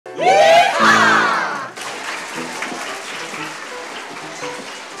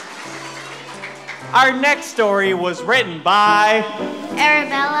Our next story was written by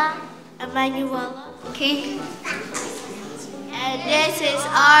Arabella, Emmanuela, King. And this is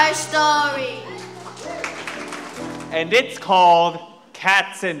our story. And it's called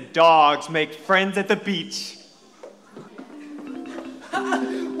Cats and Dogs Make Friends at the Beach.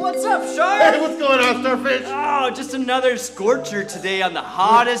 What's up, Shark? Hey, what's going on, Starfish? Oh, just another scorcher today on the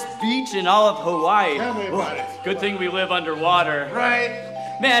hottest beach in all of Hawaii. Tell me about it. Good thing we live underwater. Right.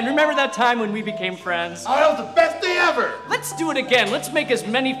 Man, remember that time when we became friends? Oh, that was the best day ever. Let's do it again. Let's make as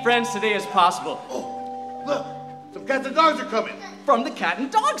many friends today as possible. Oh, look, some cats and dogs are coming. From the cat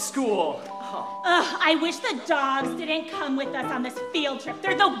and dog school. I wish the dogs didn't come with us on this field trip.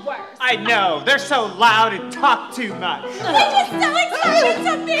 They're the worst. I know, they're so loud and talk too much. We're just so excited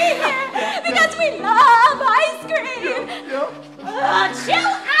to be here because we love ice cream. Chill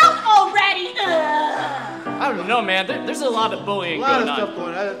out already. I don't know, man. There's a lot of bullying going on. Stuff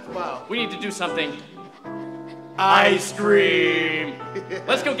going on. Wow. We need to do something. Ice cream.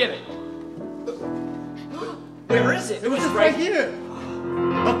 Let's go get it. Where is it? It was just right here.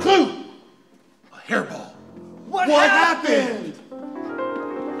 A clue. A hairball. What happened?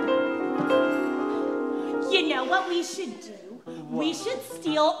 You know what we should do? We should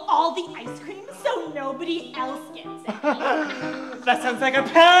steal all the ice cream so nobody else gets it. That sounds like a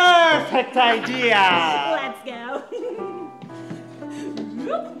perfect idea. Let's go.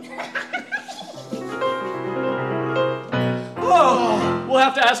 Oh, we'll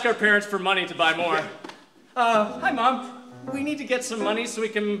have to ask our parents for money to buy more. Hi, Mom. We need to get some money so we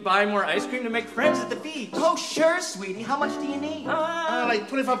can buy more ice cream to make friends at the beach. Oh, sure, sweetie. How much do you need? Like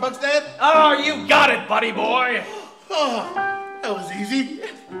 $25, Dad? Oh, you got it, buddy boy. Oh, that was easy.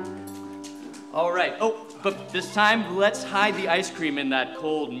 All right. Oh, but this time, let's hide the ice cream in that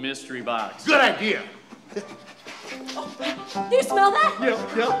cold mystery box. Good idea. Do you smell that? Yeah.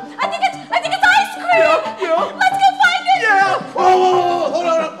 I think it's ice cream. Yeah. Let's go find it. Yeah. Whoa, hold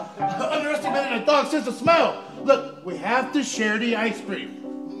on. Underestimated a dog's sense of smell. Look, we have to share the ice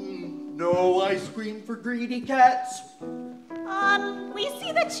cream. No ice cream for greedy cats. We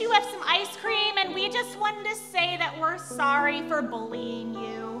see that you have some ice cream, and we just wanted to say that we're sorry for bullying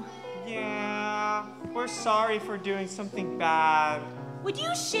you. Yeah, we're sorry for doing something bad. Would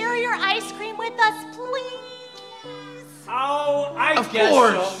you share your ice cream with us, please? Oh, I Of guess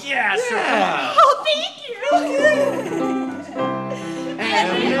course. so. Yeah, sure. Oh, thank you. And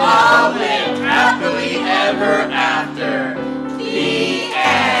we all lived happily ever after.